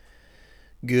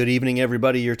Good evening,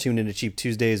 everybody. You're tuned into Cheap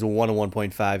Tuesdays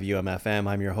 101.5 UMFM.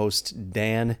 I'm your host,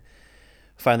 Dan.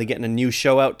 Finally getting a new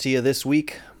show out to you this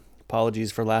week.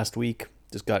 Apologies for last week.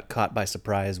 Just got caught by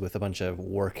surprise with a bunch of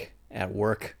work at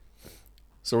work.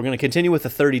 So we're going to continue with the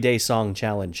 30-day song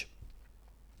challenge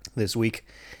this week.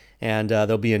 And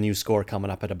there'll be a new score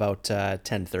coming up at about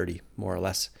 10:30, more or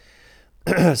less.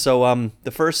 So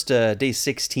the first day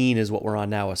 16 is what we're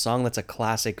on now. A song that's a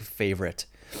classic favorite.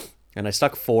 And I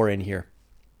stuck 4 in here.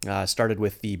 Started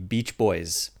with the Beach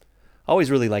Boys.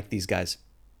 Always really liked these guys.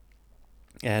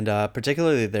 And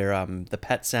particularly their the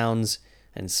Pet Sounds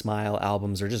and Smile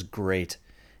albums are just great.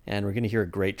 And we're going to hear a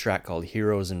great track called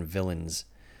Heroes and Villains.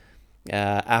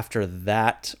 After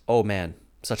that, oh man,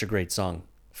 such a great song.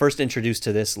 First introduced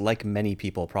to this, like many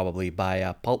people probably,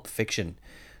 by Pulp Fiction,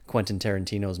 Quentin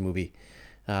Tarantino's movie.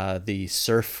 The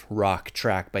surf rock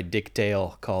track by Dick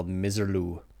Dale called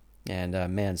Miserlou. And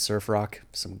man, surf rock,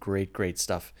 some great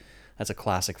stuff. That's a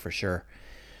classic for sure.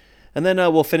 And then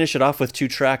we'll finish it off with 2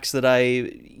 tracks that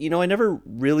I never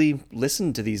really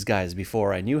listened to these guys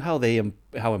before. I knew how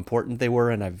important they were,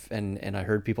 and I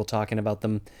heard people talking about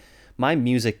them. My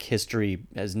music history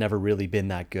has never really been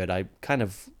that good. I kind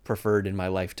of preferred in my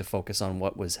life to focus on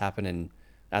what was happening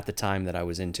at the time that I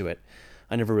was into it.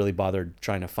 I never really bothered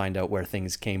trying to find out where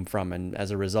things came from, and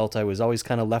as a result, I was always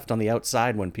kind of left on the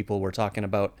outside when people were talking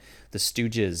about the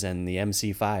Stooges and the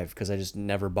MC5, because I just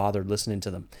never bothered listening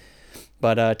to them.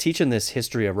 But teaching this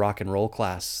history of rock and roll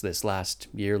class this last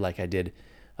year, like I did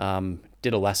a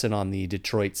lesson on the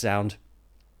Detroit sound,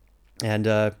 and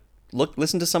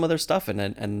listen to some of their stuff,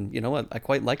 and you know what, I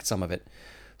quite liked some of it.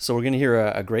 So we're gonna hear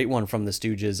a great one from the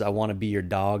Stooges, "I Want to Be Your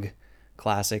Dog,"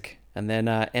 classic, and then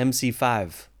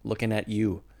MC5, "Looking at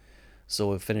You." So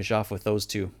we'll finish off with those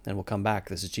 2, and we'll come back.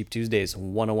 This is Cheap Tuesdays,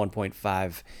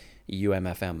 101.5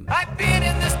 UMFM. I've been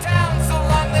in this town so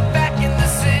long that back in the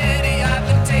city I've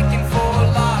been taken for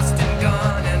lost and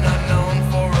gone and unknown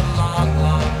for a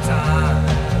long time.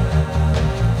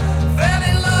 Fell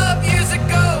in love years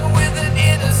ago with an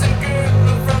innocent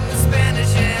girl from the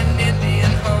Spanish and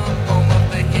Indian home of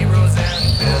the heroes and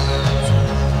villains.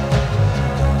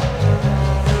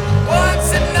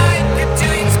 Once a night,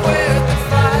 Cotillion squared the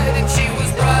fight, and she was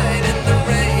right in the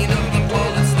rain of the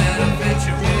bullets that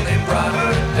eventually brought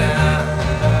her down.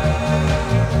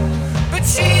 But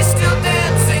she's still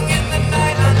dancing in the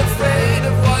night, unafraid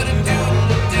of what a dude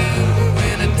will do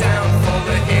in a town full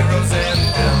of heroes and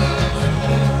villains.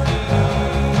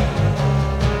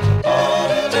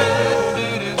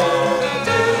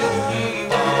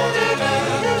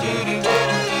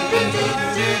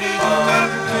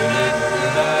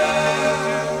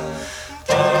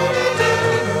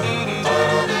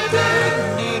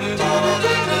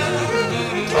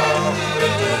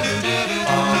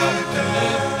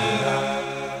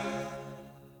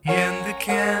 In the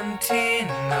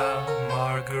cantina,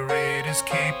 margaritas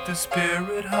keep the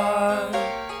spirit high.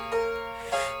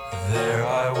 There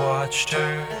I watched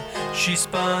her, she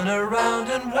spun around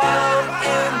and wound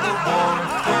in the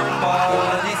warmth. Her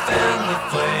body fanned the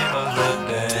flame of the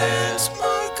dance.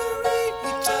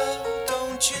 Margarita,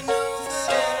 don't you know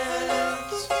that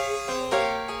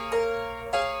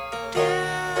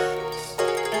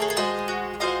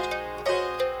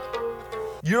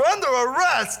you're under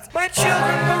arrest! My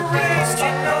children were raised,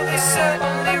 you know they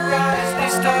suddenly rise. They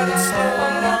started slow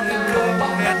long ago,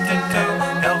 head to toe,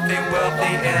 healthy,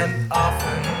 wealthy, and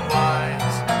often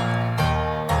wise.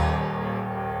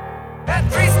 At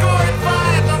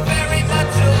 75, I'm very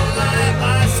much alive.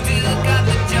 I still got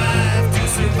the jive to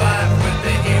survive with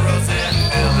the heroes and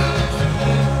villains.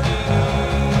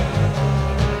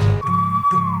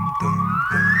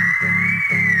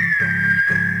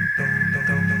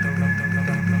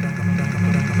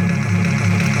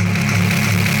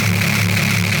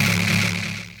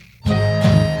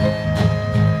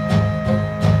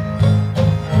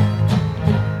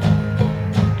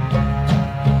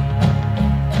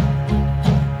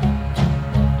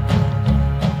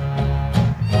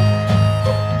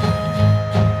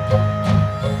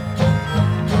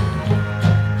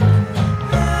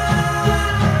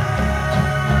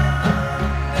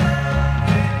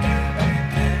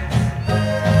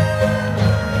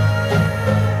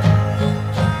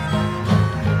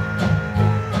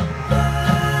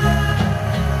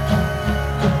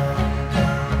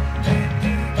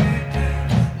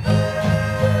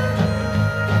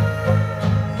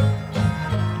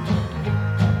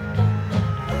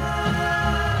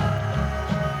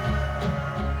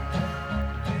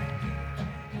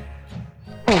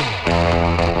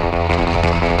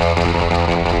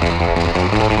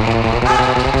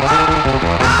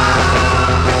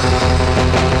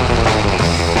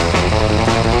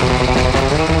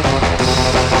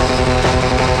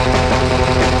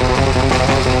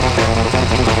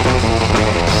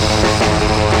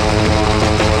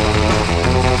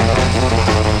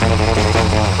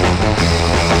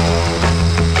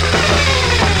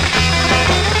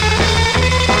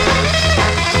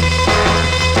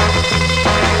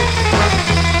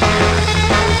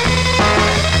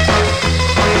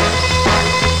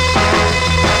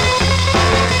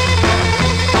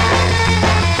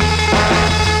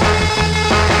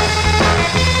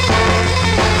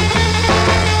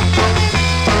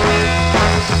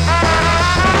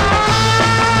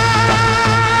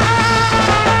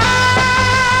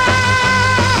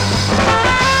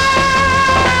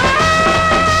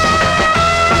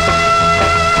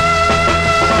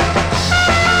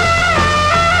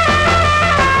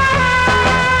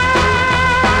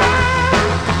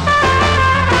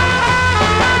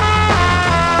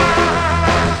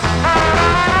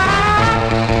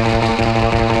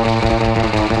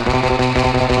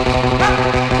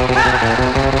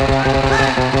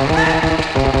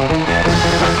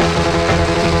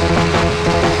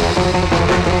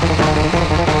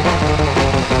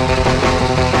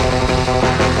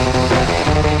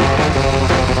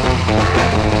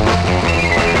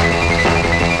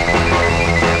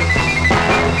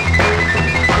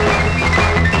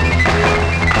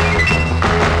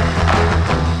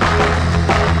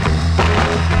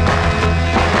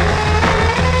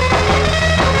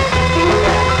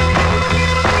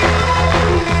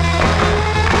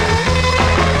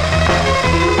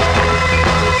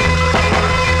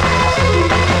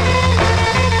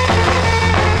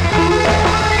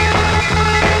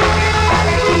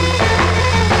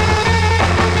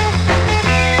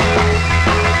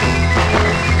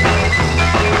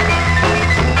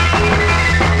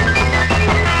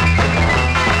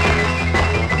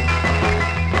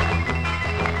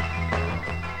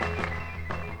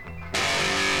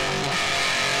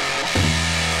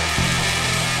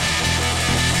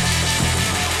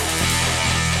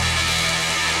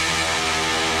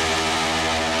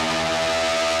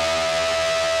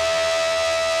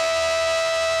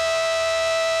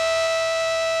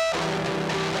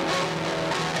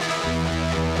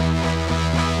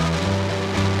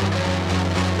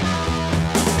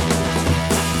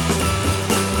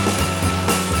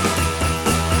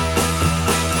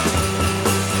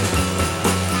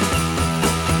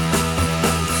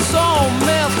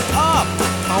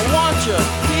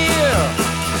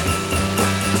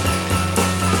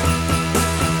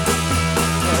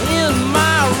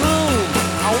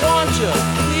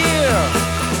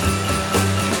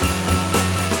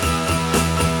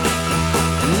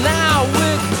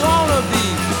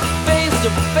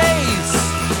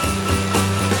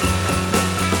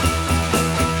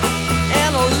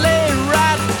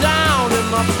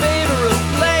 my favorite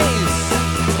place.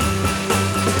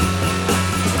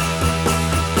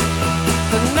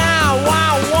 And now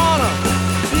I wanna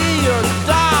be your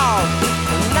dog.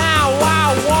 And now I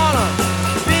wanna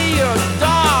be your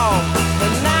dog.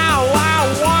 And now I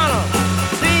wanna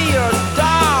be your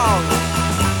dog.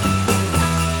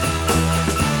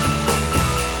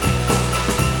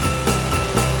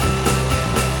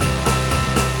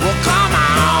 Well, come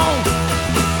on.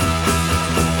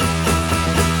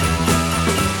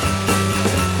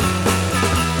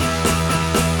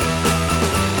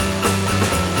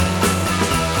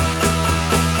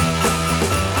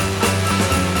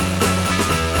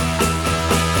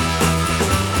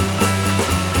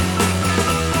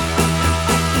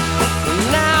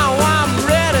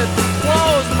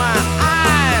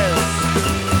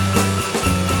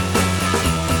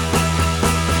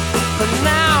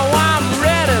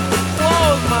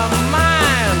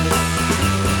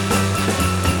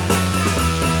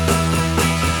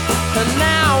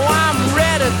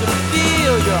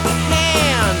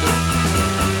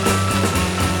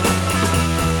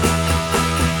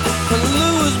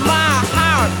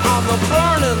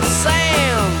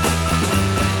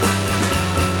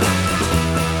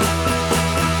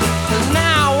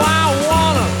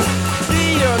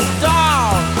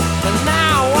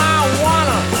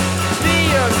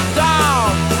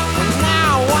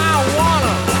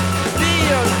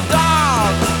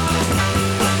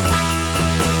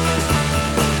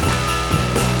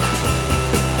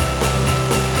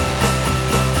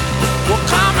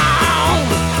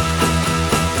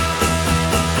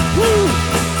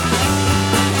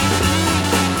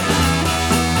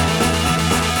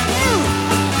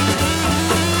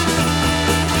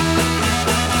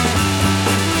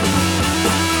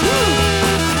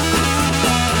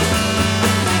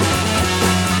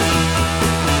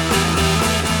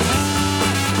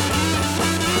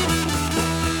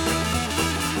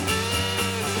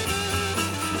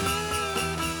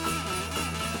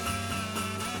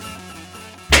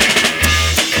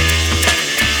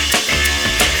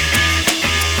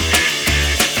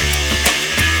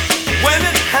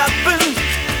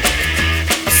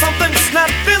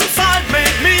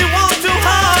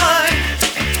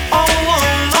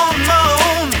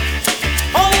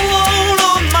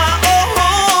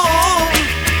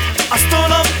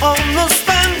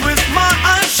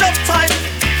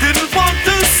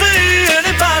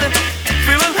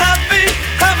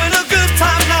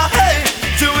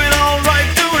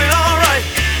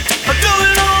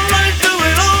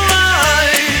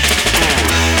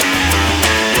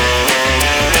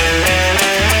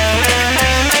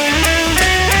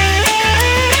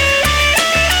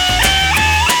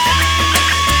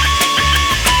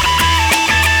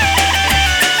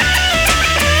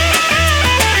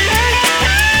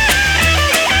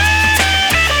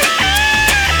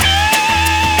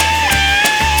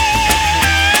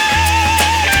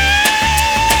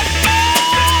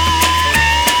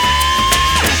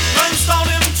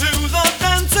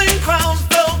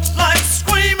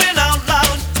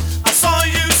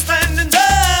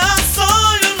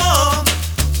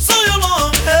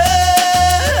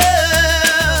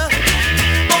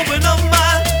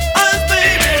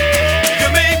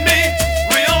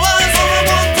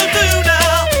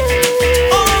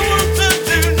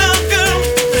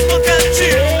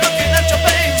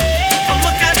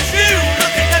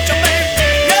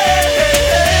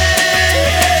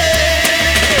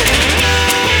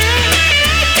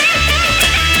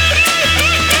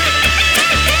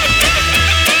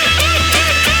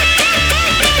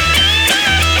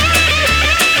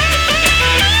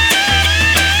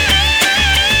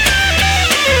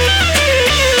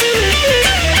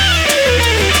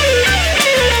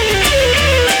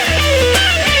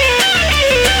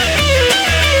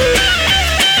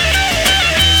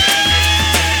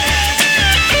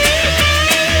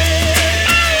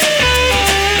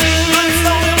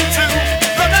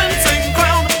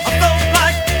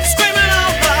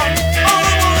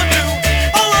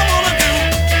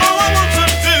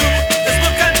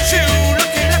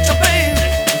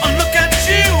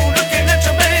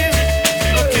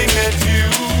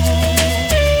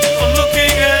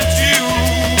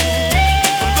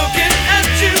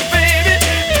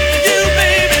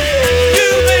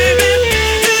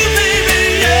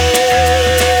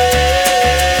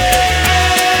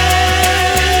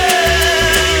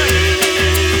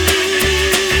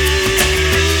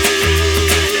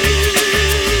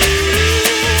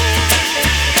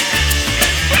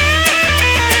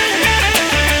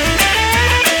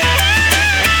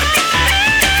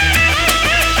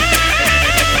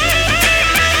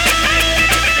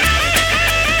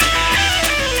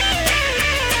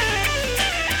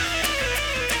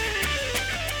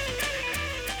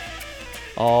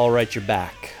 All right, you're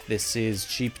back. This is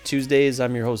Cheap Tuesdays.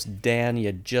 I'm your host, Dan.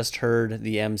 You just heard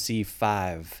the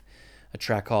MC5, a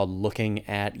track called Looking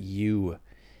at You.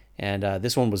 And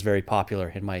this one was very popular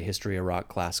in my History of Rock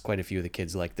class. Quite a few of the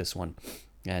kids liked this one.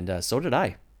 And so did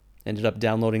I. Ended up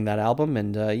downloading that album,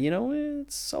 and,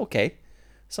 it's okay.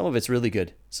 Some of it's really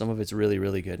good. Some of it's really,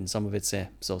 really good. And some of it's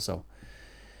so-so.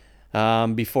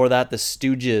 Before that, The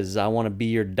Stooges, I Want to Be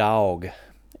Your Dog.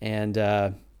 And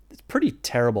it's a pretty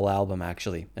terrible album,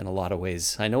 actually, in a lot of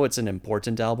ways. I know it's an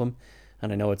important album,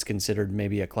 and I know it's considered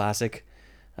maybe a classic.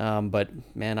 But,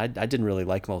 man, I didn't really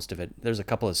like most of it. There's a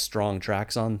couple of strong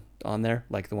tracks on there,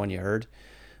 like the one you heard.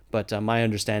 But my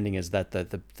understanding is that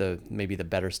the maybe the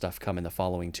better stuff come in the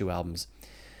following two albums.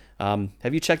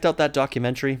 Have you checked out that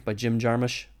documentary by Jim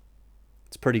Jarmusch?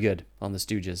 It's pretty good on the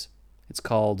Stooges. It's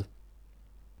called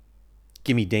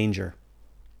Gimme Danger.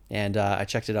 And I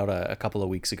checked it out a couple of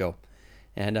weeks ago.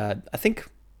 And I think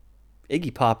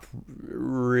Iggy Pop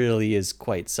really is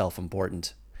quite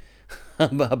self-important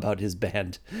about his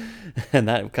band. And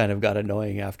that kind of got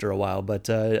annoying after a while. But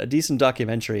a decent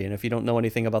documentary. And if you don't know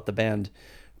anything about the band,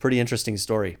 pretty interesting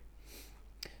story.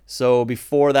 So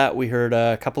before that, we heard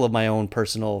a couple of my own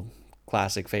personal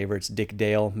classic favorites. Dick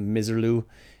Dale, Miserlou.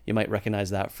 You might recognize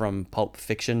that from Pulp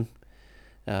Fiction.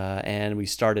 And we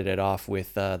started it off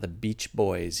with the Beach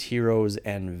Boys, Heroes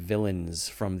and Villains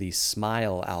from the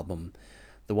Smile album.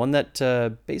 The one that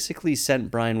basically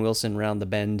sent Brian Wilson round the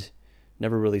bend.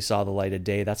 Never really saw the light of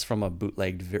day. That's from a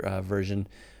bootlegged version.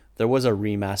 There was a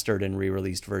remastered and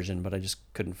re-released version, but I just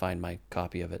couldn't find my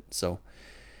copy of it. So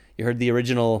you heard the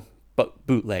original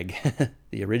bootleg.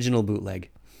 The original bootleg,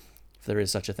 if there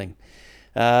is such a thing.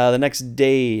 The next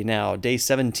day now, day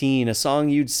 17, a song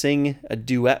you'd sing a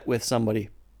duet with somebody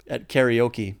at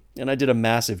karaoke. And I did a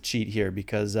massive cheat here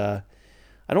because I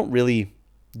don't really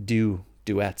do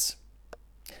duets.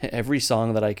 Every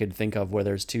song that I could think of where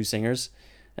there's two singers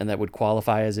and that would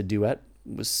qualify as a duet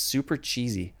was super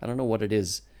cheesy. I don't know what it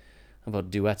is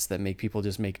about duets that make people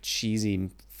just make cheesy,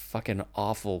 fucking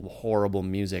awful, horrible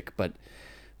music, but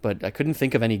I couldn't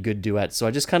think of any good duets. So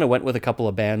I just kind of went with a couple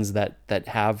of bands that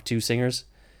have two singers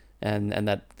and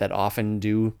that often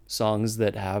do songs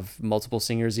that have multiple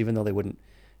singers, even though they wouldn't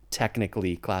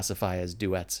technically classify as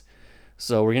duets.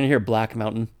 So we're going to hear Black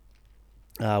Mountain,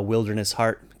 Wilderness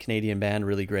Heart, Canadian band,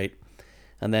 really great.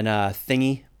 And then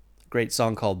Thingy, great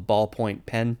song called Ballpoint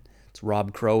Pen. It's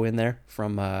Rob Crow in there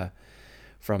from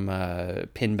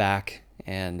Pinback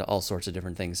and all sorts of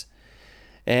different things.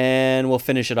 And we'll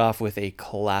finish it off with a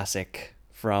classic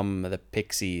from the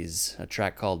Pixies, a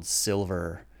track called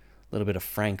Silver. A little bit of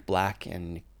Frank Black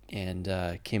and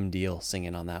Kim Deal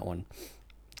singing on that one.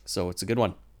 So it's a good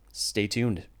one. Stay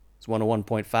tuned. It's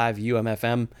 101.5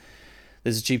 UMFM.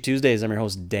 This is Cheap Tuesdays. I'm your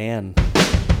host, Dan.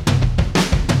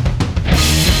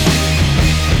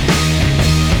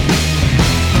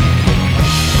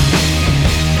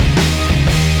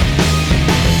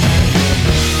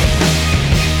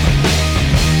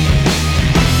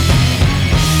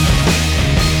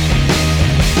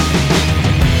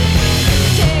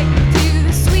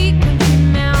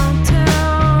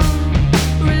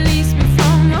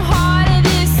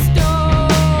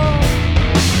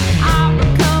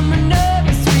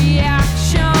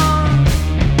 Reaction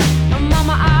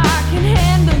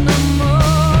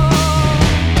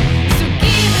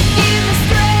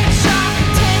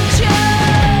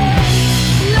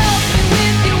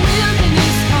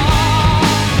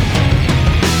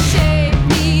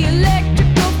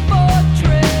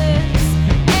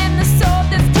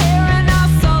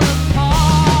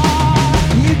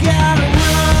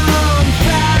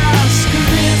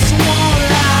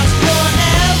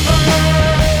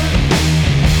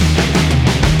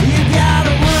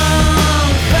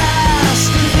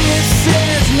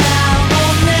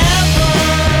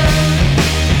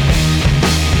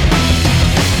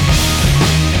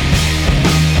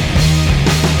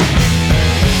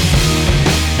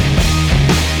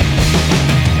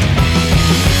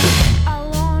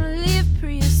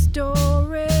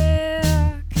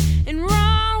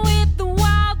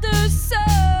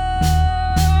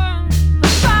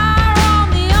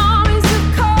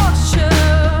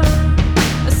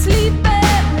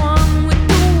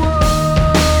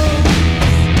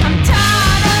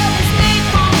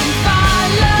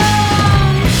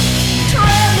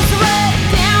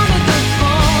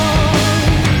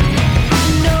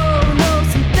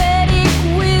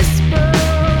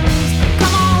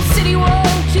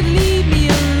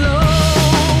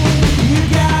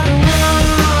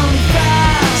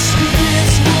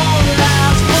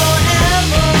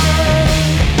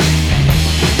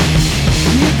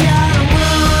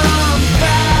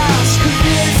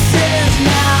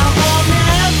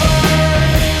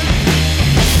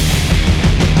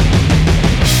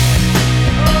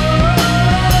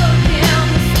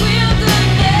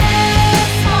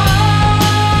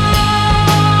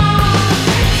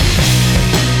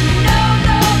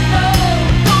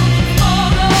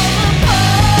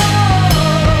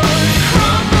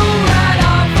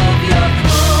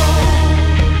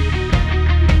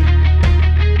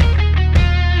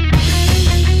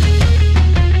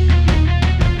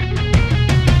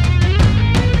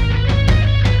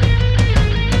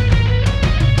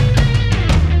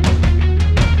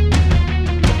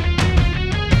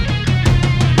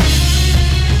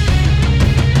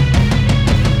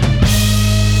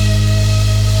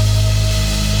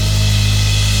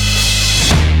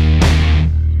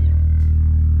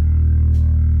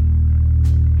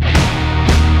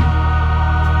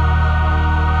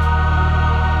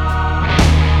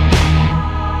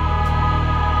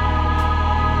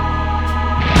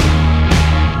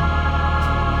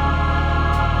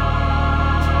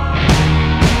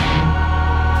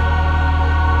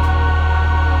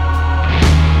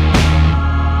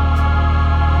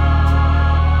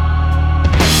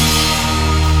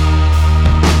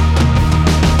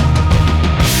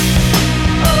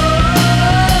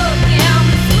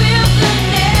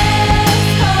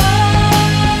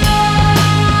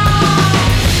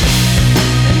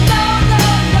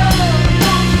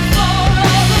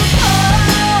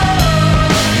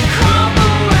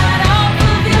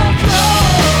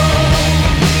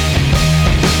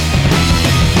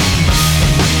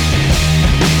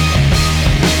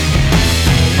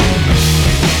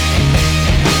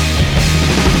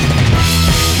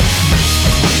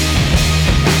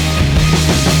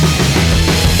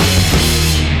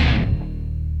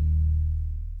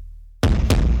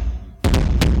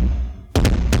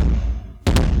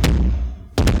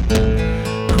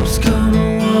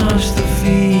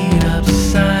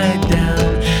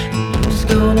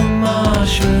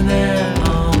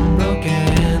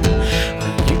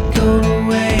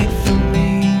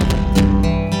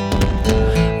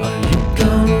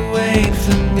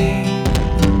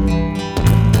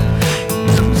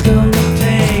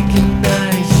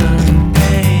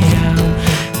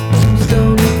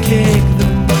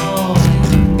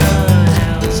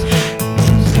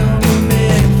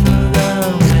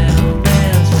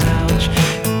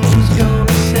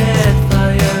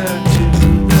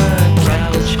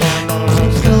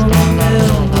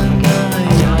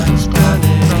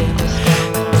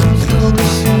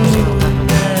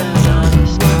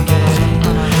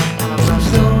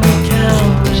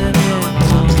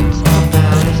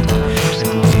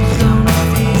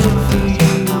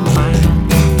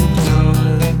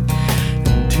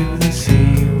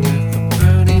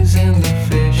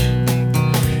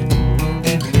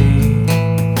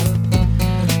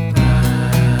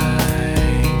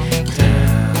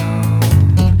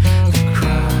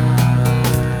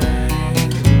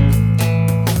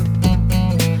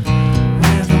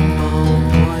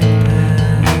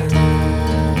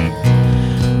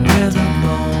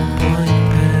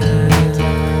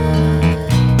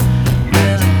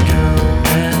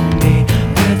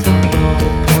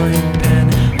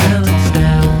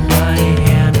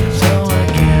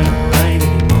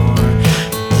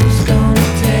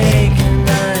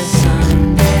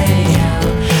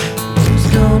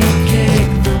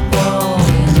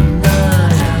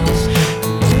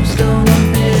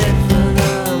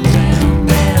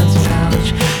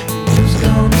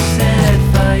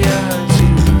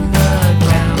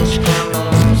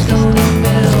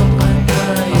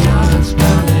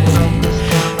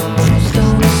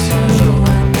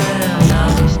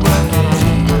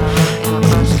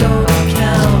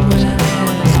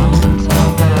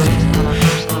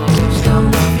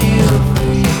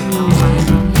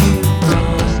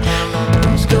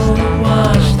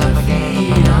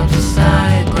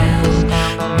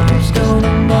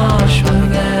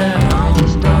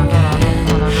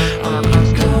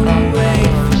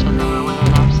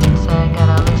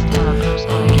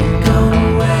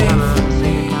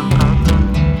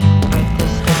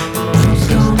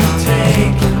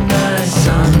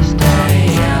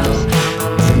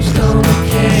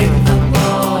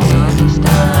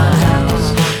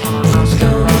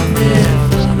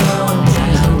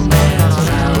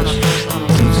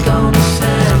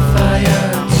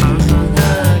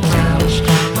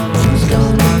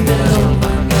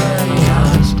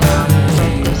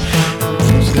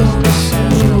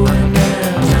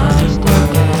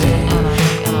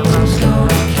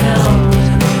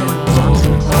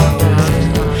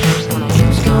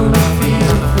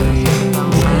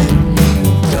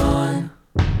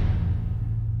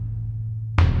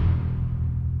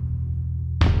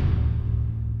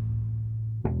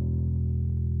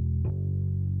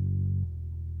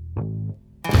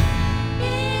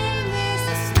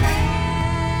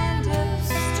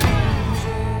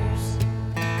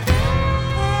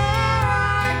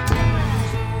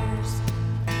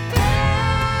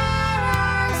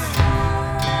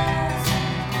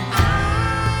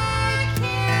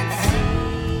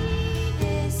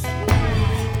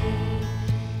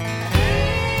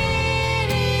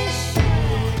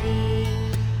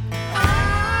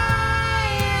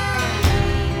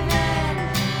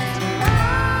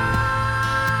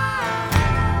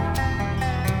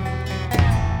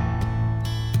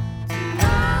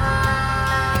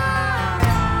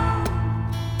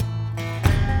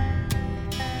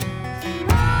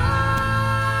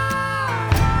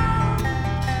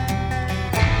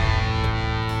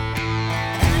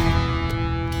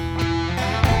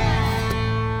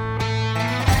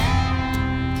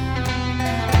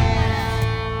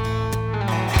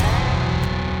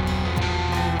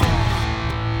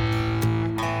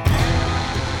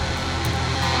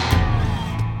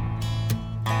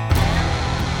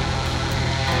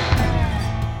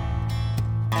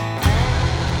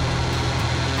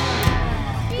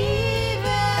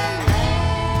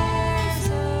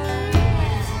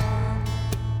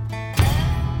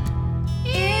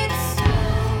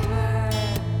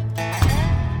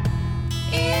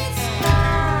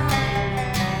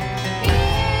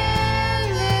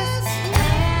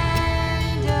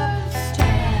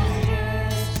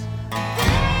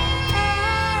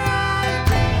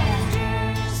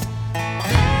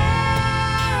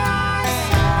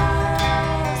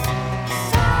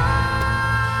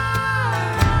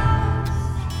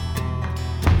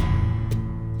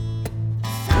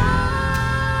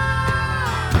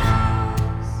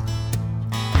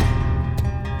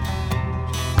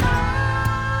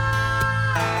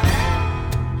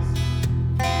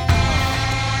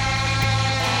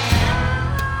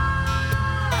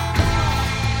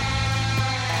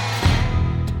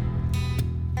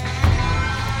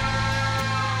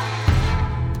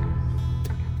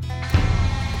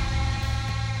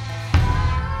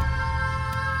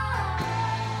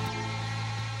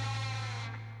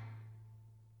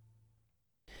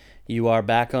You are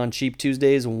back on Cheap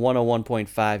Tuesdays, 101.5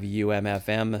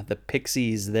 UMFM. The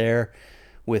Pixies there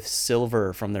with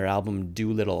Silver from their album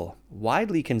Doolittle,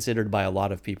 widely considered by a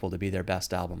lot of people to be their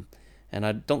best album. And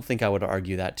I don't think I would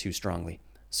argue that too strongly.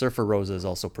 Surfer Rosa is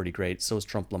also pretty great, so is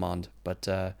Trompe le Monde, but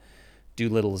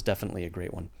Doolittle is definitely a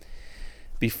great one.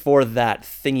 Before that,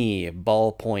 Thingy,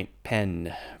 Ballpoint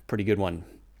Pen, pretty good one.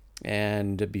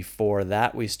 And before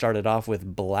that, we started off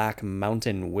with Black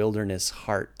Mountain Wilderness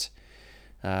Heart.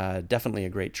 Definitely a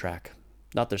great track.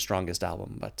 Not their strongest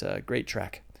album, but a great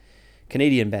track.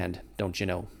 Canadian band, don't you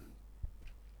know?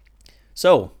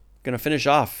 So, gonna finish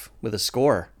off with a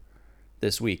score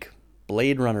this week.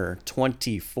 Blade Runner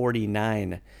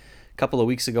 2049. A couple of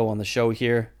weeks ago on the show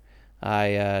here,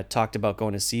 I talked about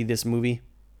going to see this movie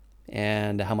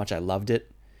and how much I loved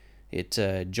it. It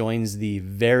joins the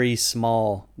very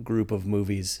small group of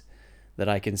movies that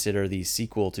I consider the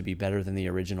sequel to be better than the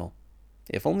original,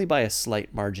 if only by a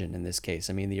slight margin in this case.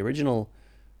 I mean, the original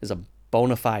is a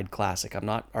bona fide classic. I'm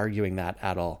not arguing that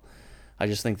at all. I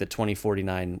just think that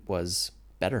 2049 was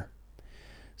better.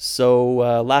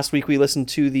 So last week we listened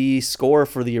to the score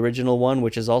for the original one,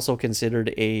 which is also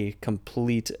considered a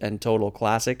complete and total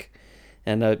classic.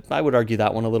 And I would argue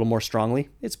that one a little more strongly.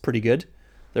 It's pretty good.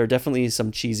 There are definitely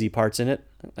some cheesy parts in it.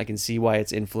 I can see why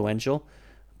it's influential,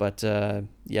 but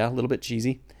yeah, a little bit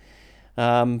cheesy.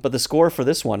 But the score for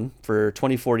this one, for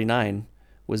 2049,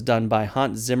 was done by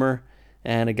Hans Zimmer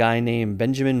and a guy named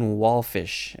Benjamin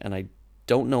Wallfisch, and I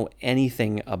don't know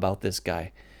anything about this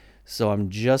guy. So I'm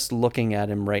just looking at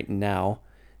him right now,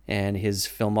 and his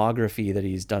filmography that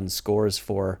he's done scores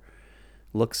for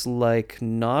looks like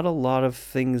not a lot of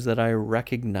things that I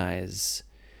recognize.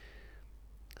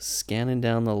 Scanning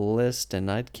down the list, and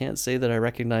I can't say that I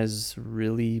recognize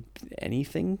really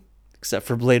anything except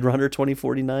for Blade Runner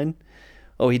 2049.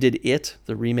 Oh, he did It,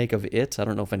 the remake of It. I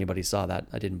don't know if anybody saw that.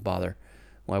 I didn't bother.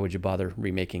 Why would you bother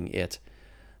remaking It?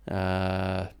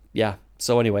 Yeah,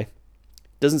 so anyway,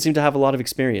 doesn't seem to have a lot of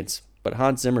experience, but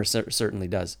Hans Zimmer certainly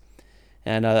does.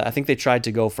 And I think they tried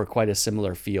to go for quite a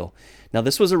similar feel. Now,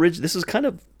 this was kind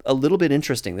of a little bit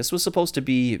interesting. This was supposed to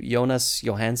be Jonas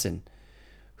Johansson,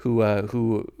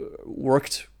 who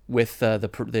worked with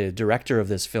the director of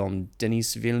this film,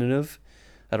 Denis Villeneuve.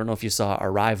 I don't know if you saw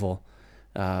Arrival,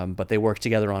 but they worked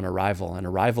together on Arrival, and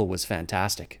Arrival was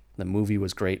fantastic. The movie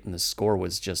was great, and the score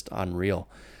was just unreal.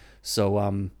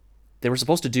 So they were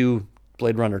supposed to do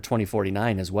Blade Runner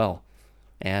 2049 as well,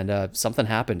 and something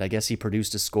happened. I guess he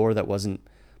produced a score that wasn't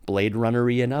Blade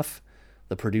Runner-y enough.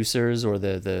 The producers or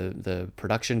the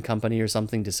production company or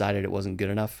something decided it wasn't good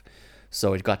enough.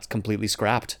 So it got completely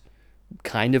scrapped,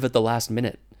 kind of at the last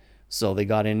minute. So they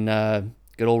got in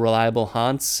good old reliable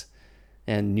Hans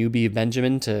and newbie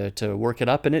Benjamin to work it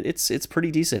up, and it's pretty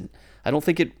decent. I don't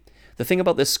think it. The thing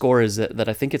about this score is that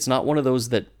I think it's not one of those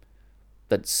that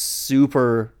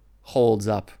super holds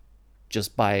up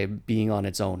just by being on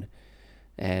its own.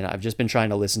 And I've just been trying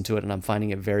to listen to it, and I'm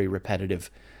finding it very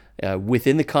repetitive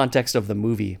within the context of the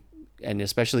movie, and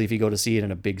especially if you go to see it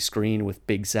in a big screen with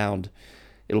big sound.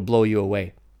 It'll blow you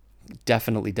away.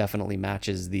 Definitely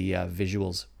matches the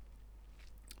visuals.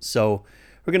 So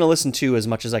we're going to listen to as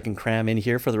much as I can cram in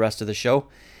here for the rest of the show.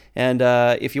 And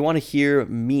if you want to hear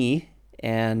me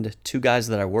and two guys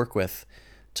that I work with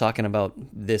talking about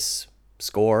this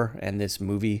score and this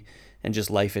movie and just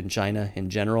life in China in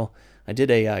general, I did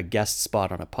a guest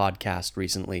spot on a podcast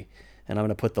recently, and I'm going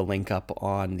to put the link up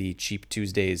on the Cheap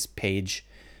Tuesdays page.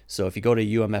 So if you go to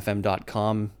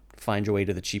umfm.com, find your way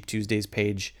to the Cheap Tuesdays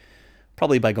page.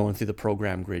 Probably by going through the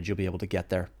program grid, you'll be able to get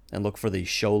there and look for the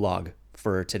show log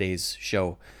for today's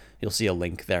show. You'll see a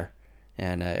link there,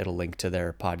 and it'll link to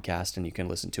their podcast, and you can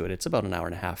listen to it. It's about an hour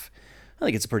and a half. I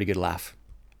think it's a pretty good laugh.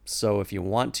 So if you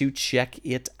want to check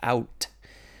it out,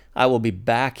 I will be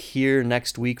back here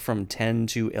next week from 10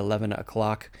 to 11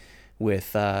 o'clock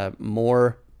with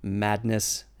more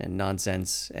madness and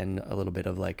nonsense and a little bit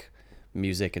of like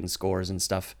music and scores and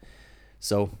stuff.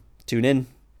 So tune in.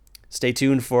 Stay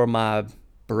tuned for my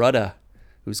brother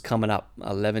who's coming up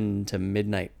 11 to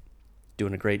midnight.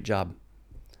 Doing a great job.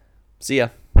 See ya.